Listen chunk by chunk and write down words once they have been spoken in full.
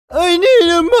I need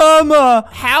a mama.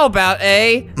 How about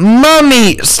a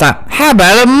mummy? Stop. How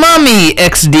about a mummy,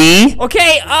 XD?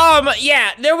 Okay,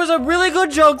 yeah, there was a really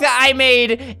good joke that I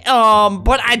made,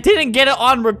 but I didn't get it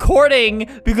on recording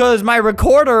because my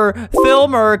recorder,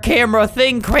 filmer, camera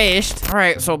thing crashed. All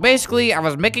right, so basically, I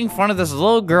was making fun of this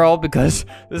little girl because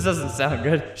this doesn't sound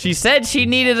good. She said she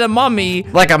needed a mummy.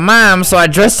 Like a mom, so I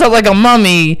dressed up like a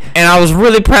mummy, and I was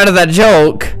really proud of that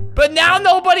joke. But now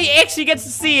nobody actually gets to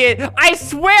see it. I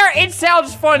swear it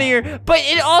sounds funnier, but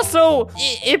it also,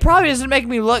 it probably doesn't make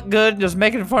me look good just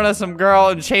making fun of some girl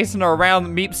and chasing her around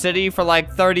Meep City for like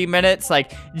 30 minutes.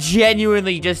 Like,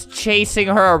 genuinely just chasing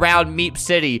her around Meep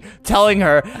City, telling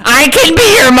her, I can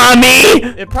be your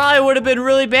mommy! It probably would have been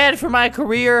really bad for my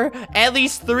career. At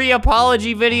least 3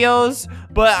 apology videos.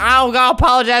 But I don't gotta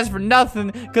apologize for nothing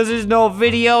because there's no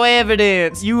video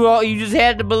evidence. You just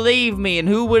had to believe me, and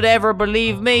who would ever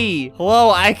believe me? Hello,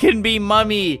 I can be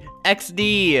Mummy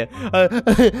XD.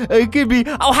 I can be.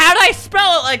 Oh, how did I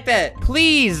spell it like that?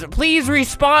 Please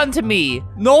respond to me.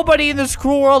 Nobody in this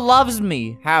cruel world loves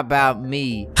me. How about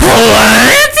me?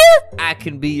 What? I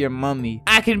can be your mummy.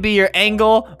 I can be your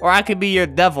angel, or I can be your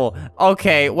devil.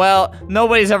 Okay, well,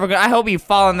 nobody's ever gonna. I hope you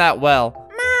fall in that well.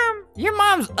 Your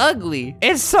mom's ugly,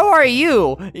 and so are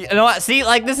you. You know what? See,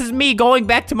 like, this is me going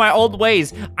back to my old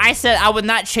ways. I said I would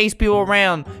not chase people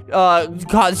around, tell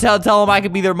them I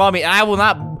could be their mommy, and I will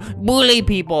not bully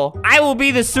people. I will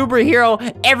be the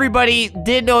superhero everybody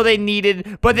did know they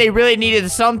needed, but they really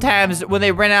needed sometimes when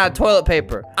they ran out of toilet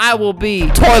paper. I will be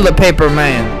Toilet Paper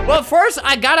Man. Well, first,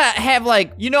 I gotta have,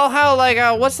 like, you know how, like,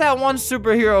 what's that one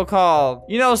superhero called?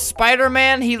 You know,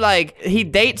 Spider-Man, he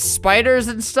dates spiders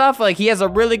and stuff. Like, he has a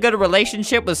really good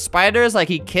relationship with spiders. Like,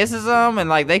 he kisses them, and,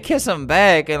 like, they kiss him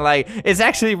back, and, like, it's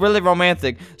actually really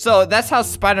romantic. So, that's how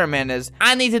Spider-Man is.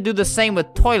 I need to do the same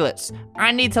with toilets.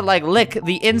 I need to, like, lick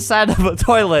the inside of a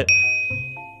toilet.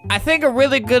 I think a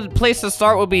really good place to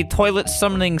start would be Toilet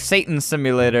Summoning Satan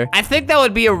Simulator. I think that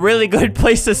would be a really good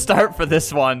place to start for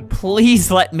this one.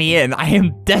 Please let me in. I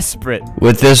am desperate.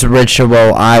 With this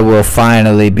ritual, I will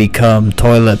finally become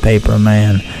Toilet Paper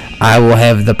Man. I will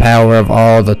have the power of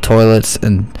all the toilets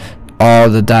and all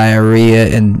the diarrhea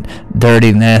and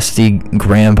dirty, nasty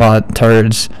grandpa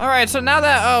turds. Alright, so now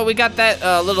that we got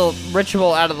that little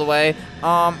ritual out of the way,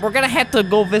 we're gonna have to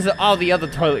go visit all the other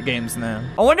toilet games now.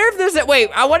 I wonder if there's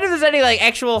I wonder if there's any, like,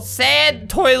 actual sad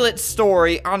toilet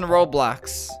story on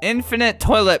Roblox. Infinite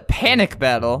Toilet Panic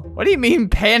Battle. What do you mean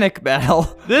panic battle?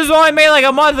 This was only made like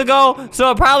a month ago,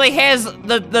 so it probably has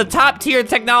the top tier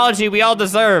technology we all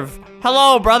deserve.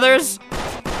 Hello, brothers.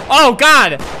 Oh,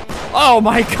 God. Oh,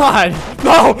 my God.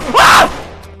 No.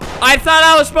 Ah! I thought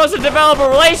I was supposed to develop a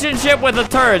relationship with the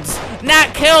turds,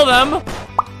 not kill them.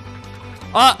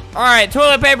 Alright,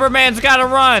 Toilet Paper Man's gotta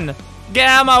run. Get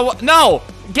out of my way. No,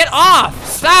 get off.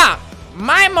 Stop.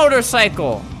 My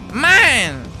motorcycle.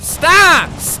 Mine.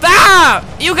 Stop. Stop.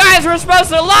 You guys were supposed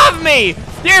to love me.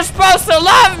 You're supposed to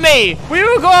love me. We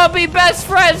were gonna be best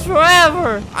friends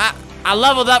forever. I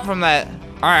leveled up from that.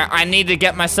 Alright, I need to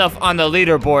get myself on the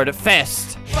leaderboard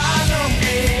fast. Follow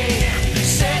me,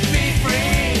 set me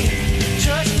free.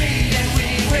 Trust me and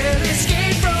we will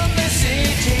escape from the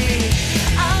city.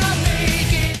 I'll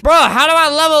make it. Bro, how do I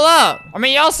level up? I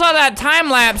mean, y'all saw that time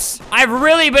lapse. I've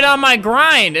really been on my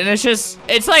grind, and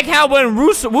it's like how when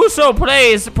Wusso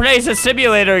plays a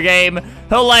simulator game,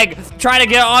 he'll, like, try to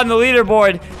get on the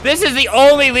leaderboard. This is the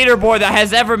only leaderboard that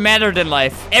has ever mattered in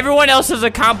life. Everyone else's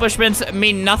accomplishments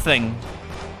mean nothing.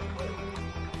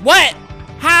 What?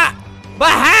 How? But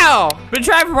how? Been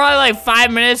trying for probably like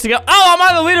 5 minutes to go. Oh, I'm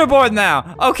on the leaderboard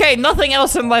now. Okay, nothing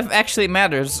else in life actually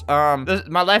matters.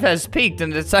 My life has peaked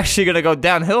and it's actually gonna go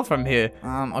downhill from here.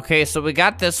 Okay, so we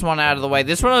got this one out of the way.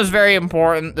 This one was very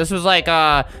important. This was like,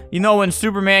 you know when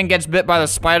Superman gets bit by the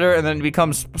spider and then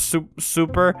becomes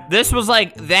super? This was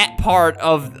like that part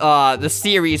of the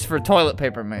series for Toilet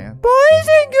Paper Man. Boys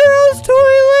and girls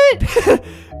toilet.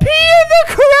 Pee in the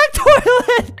correct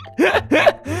toilet.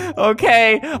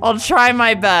 Okay, I'll try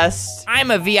my best. I'm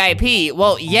a VIP.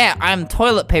 Well, yeah, I'm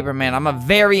Toilet Paper Man. I'm a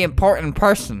very important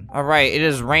person. All right, it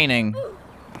is raining.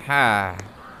 Does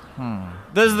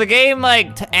the game,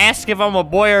 like, ask if I'm a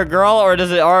boy or girl, or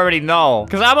does it already know?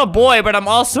 Because I'm a boy, but I'm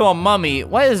also a mummy.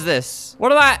 What is this?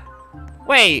 What am I?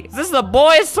 Wait, is this the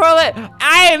boys' toilet?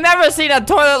 I ain't never seen a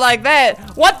toilet like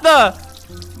that. What the?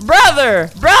 Brother,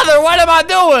 what am I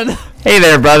doing? Hey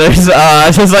there, brothers.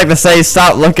 I'd just like to say,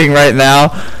 stop looking right now.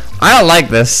 I don't like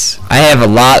this. I have a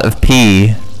lot of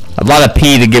pee. A lot of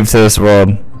pee to give to this world.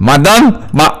 Am I done?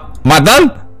 Am I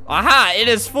done? Aha, it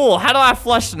is full. How do I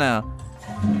flush now?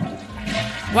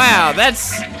 Wow,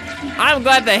 I'm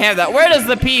glad they have that. Where does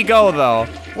the pee go, though?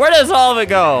 Where does all of it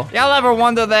go? Y'all ever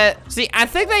wonder that? See, I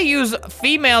think they use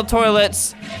female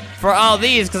toilets for all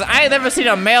these, because I ain't never seen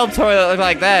a male toilet look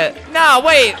like that. No,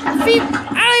 wait. I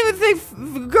don't even think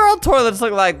girl toilets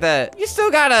look like that. You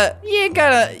still gotta, you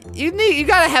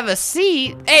gotta have a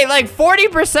seat. Hey, like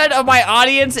 40% of my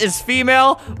audience is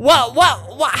female. What?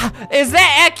 Is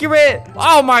that accurate?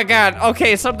 Oh my God.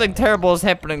 Okay, something terrible is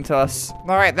happening to us.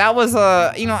 All right, that was,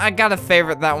 I gotta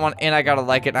favorite that one, and I gotta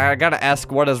like it. I gotta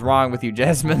ask, what is wrong with you,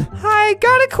 Jasmine? I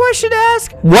got a question to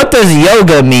ask. What does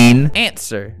yoga mean?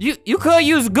 Answer. You could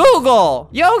use Google.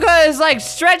 Yoga is like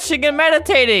stretching and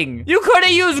meditating. You could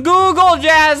have used Google,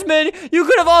 Jasmine. You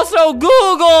could have also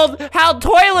Googled how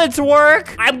toilets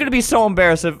work. I'm gonna be so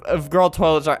embarrassed if girl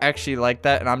toilets are actually like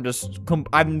that, and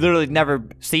I've literally never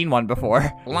seen one before.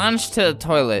 Launch to the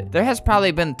toilet. There has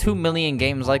probably been 2 million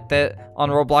games like that on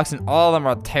Roblox, and all of them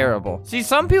are terrible. See,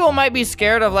 some people might be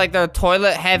scared of like their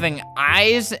toilet having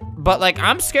eyes, but like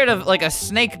I'm scared of like a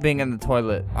snake being in the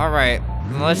toilet. All right,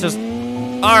 let's just.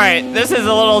 All right, this is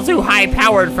a little too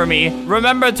high-powered for me.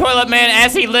 Remember Toilet Man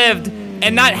as he lived,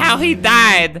 and not how he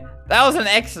died. That was an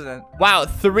accident. Wow,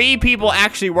 3 people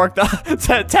actually worked on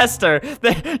the tester.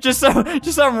 Just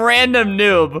some random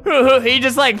noob. He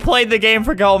just like played the game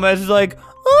for a couple minutes. He's like,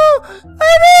 oh, I'm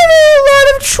having a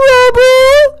lot of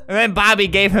trouble. And then Bobby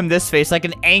gave him this face, like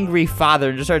an angry father,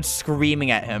 and just started screaming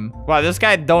at him. Wow, this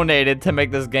guy donated to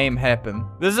make this game happen.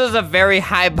 This is a very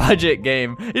high budget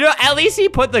game. You know, at least he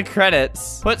put the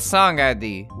credits. Put song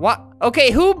ID. What?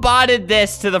 Okay, who botted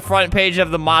this to the front page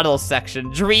of the models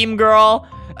section? Dream Girl?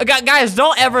 Guys,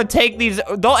 don't ever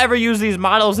use these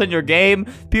models in your game.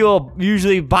 People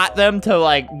usually bot them to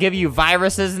like give you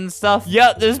viruses and stuff.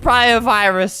 Yep, there's probably a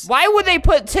virus. Why would they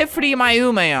put Tiffany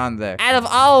Mayume on there? Out of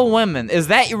all women, is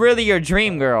that really your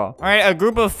dream girl? All right, a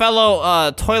group of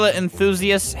fellow toilet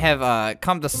enthusiasts have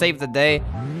come to save the day.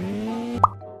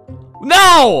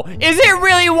 No! Is it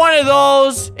really one of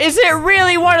those? Is it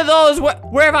really one of those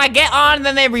where if I get on,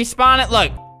 then they respawn it?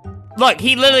 Look,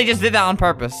 he literally just did that on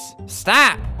purpose.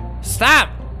 Stop.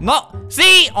 No.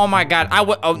 See? Oh my God.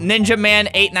 Ninja Man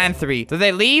 893. Did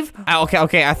they leave?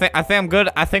 Okay. I think I'm good.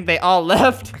 I think they all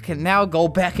left. I can now go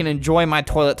back and enjoy my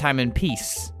toilet time in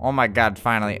peace. Oh my God,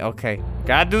 finally. Okay.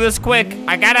 Gotta do this quick.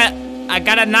 I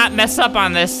gotta not mess up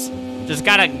on this. Just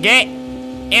gotta get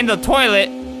in the toilet.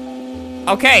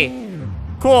 Okay.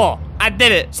 Cool. I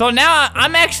did it. So now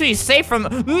I'm actually safe from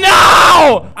them.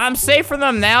 No! I'm safe from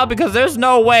them now because there's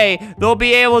no way they'll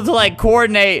be able to like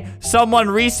coordinate someone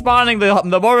respawning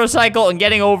the motorcycle and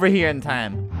getting over here in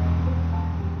time.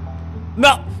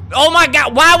 No. Oh my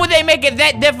God. Why would they make it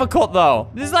that difficult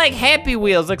though? This is like Happy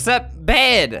Wheels except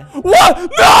bad.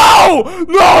 What? No!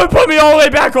 No! Put me all the way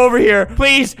back over here.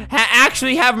 Please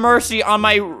actually have mercy on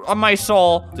my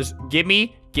soul. Just give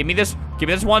me this. Give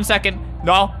me this 1 second.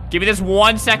 No, give me this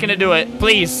 1 second to do it.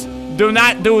 Please, do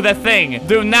not do the thing.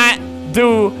 Do not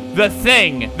do the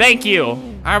thing. Thank you.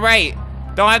 All right.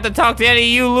 Don't have to talk to any of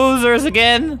you losers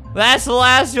again. That's the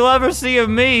last you'll ever see of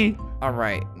me. All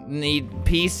right. Need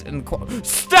peace and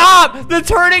stop! The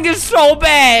turning is so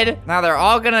bad. Now they're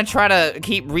all gonna try to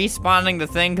keep respawning the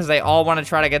thing because they all want to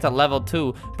try to get to level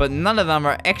 2, but none of them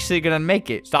are actually gonna make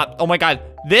it. Stop. Oh my God.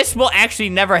 This will actually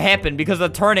never happen because the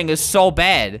turning is so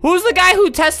bad. Who's the guy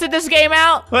who tested this game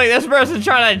out? Like, this person's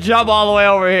trying to jump all the way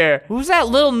over here. Who's that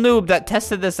little noob that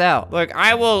tested this out? Look,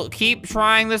 I will keep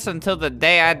trying this until the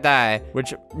day I die,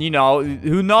 which, you know,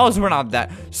 who knows when I'll die.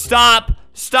 Stop.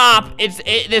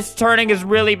 This turning is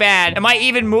really bad. Am I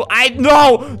even no.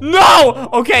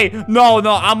 Okay, no.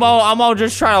 I'm gonna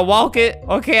just try to walk it.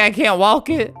 Okay, I can't walk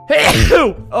it.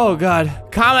 Oh God.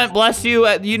 Comment bless you.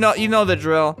 You know the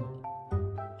drill.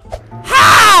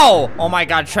 How? Oh my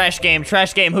God, trash game.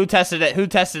 Who tested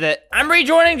it? I'm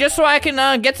rejoining just so I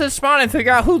can get to the spawn and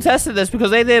figure out who tested this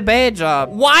because they did a bad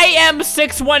job.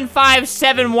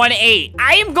 YM615718.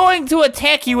 I am going to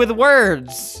attack you with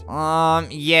words.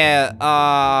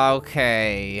 Yeah,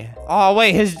 okay. Oh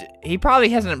wait, he probably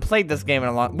hasn't played this game in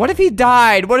a long. What if he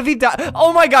died?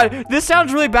 Oh my God, this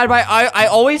sounds really bad, but I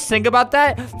always think about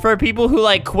that for people who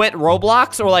like quit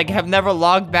Roblox or like have never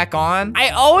logged back on.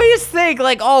 I always think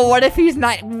like, oh, what if he's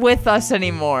not with us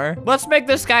anymore? Let's make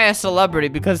this guy a celebrity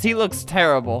because he looks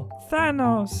terrible.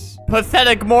 Thanos.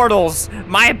 Pathetic mortals,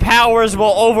 my powers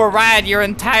will override your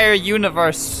entire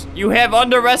universe. You have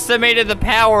underestimated the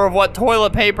power of what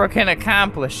toilet paper can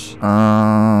accomplish.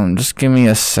 Just give me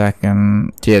a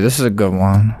second. Yeah, this is a good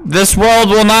one. This world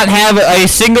will not have a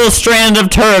single strand of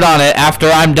turd on it after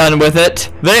I'm done with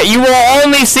it. You will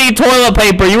only see toilet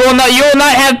paper. You will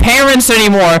not have parents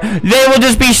anymore. They will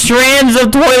just be strands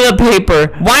of toilet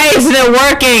paper. Why isn't it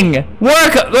working?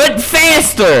 Work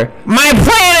faster. My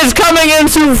plan is coming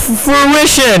into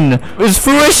fruition. Is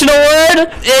fruition a word?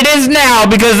 It is now,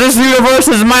 because this universe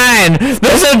is mine.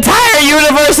 This entire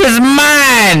universe is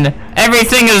mine.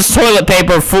 Everything is toilet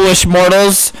paper, foolish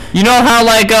mortals. You know how,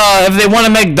 like, if they want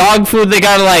to make dog food, they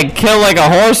gotta, like, kill, like, a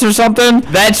horse or something?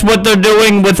 That's what they're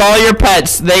doing with all your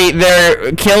pets.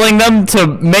 They're killing them to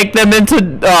make them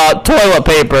into, toilet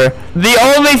paper. The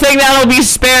only thing that'll be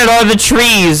spared are the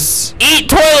trees. Eat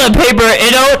toilet paper,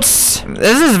 idiots.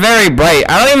 This is very bright.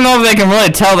 I don't even know if they can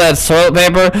really tell that's toilet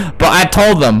paper, but I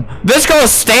told them. This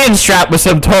goes stand strapped with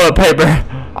some toilet paper.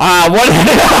 What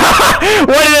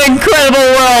an incredible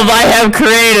world I have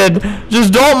created.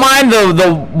 Just don't mind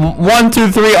the 1,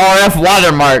 2, 3 RF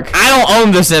watermark. I don't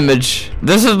own this image.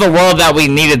 This is the world that we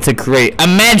needed to create.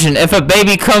 Imagine if a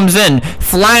baby comes in,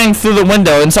 flying through the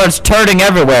window and starts turning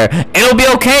everywhere. It'll be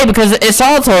okay because it's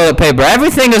all toilet paper.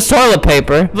 Everything is toilet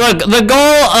paper. Look, the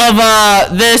goal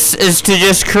of this is to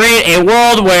just create a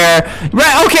world where...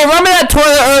 Okay, remember that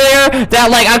toilet earlier?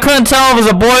 That, like, I couldn't tell if it was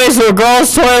a boy's or a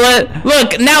girl's toilet?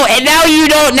 Look, now you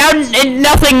don't...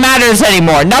 nothing matters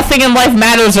anymore. Nothing in life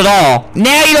matters at all.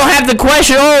 Now you don't have to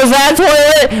question, oh, is that a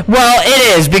toilet? Well,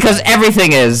 it is, because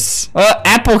everything is.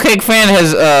 Apple Cake Fan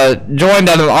has joined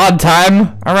at an odd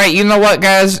time. Alright, you know what,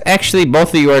 guys? Actually,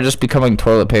 both of you are just becoming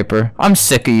toilet paper. I'm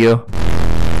sick of you.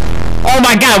 Oh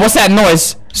my god, what's that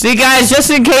noise? See, guys, just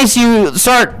in case you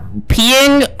start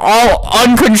peeing all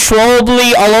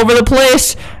uncontrollably all over the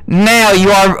place, now you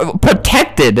are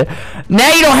protected.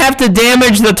 Now you don't have to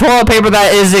damage the toilet paper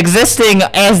that is existing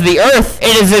as the earth.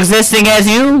 It is existing as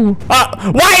you.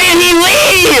 Why did he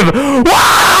leave?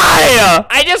 Why?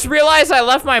 I just realized I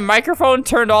left my microphone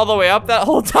turned all the way up that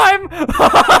whole time.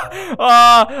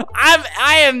 I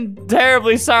am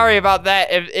terribly sorry about that.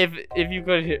 If you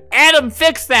could hear. Adam,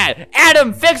 fix that.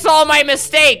 Adam, fix all my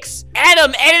mistakes.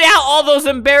 Adam, edit out all those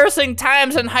embarrassing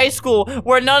times in high school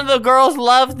where none of the girls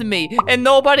loved me and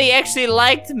nobody actually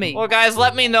liked me. Well, guys,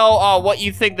 let me know what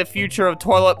you think the future of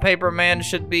Toilet Paper Man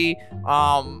should be.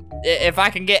 If I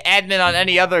can get admin on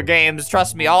any other games,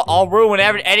 trust me, I'll ruin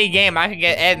any game I can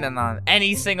get admin on.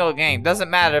 Any single game. Doesn't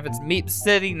matter if it's Meat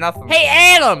City, nothing. Hey,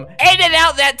 Adam! Edit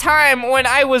out that time when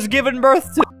I was given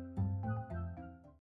birth to.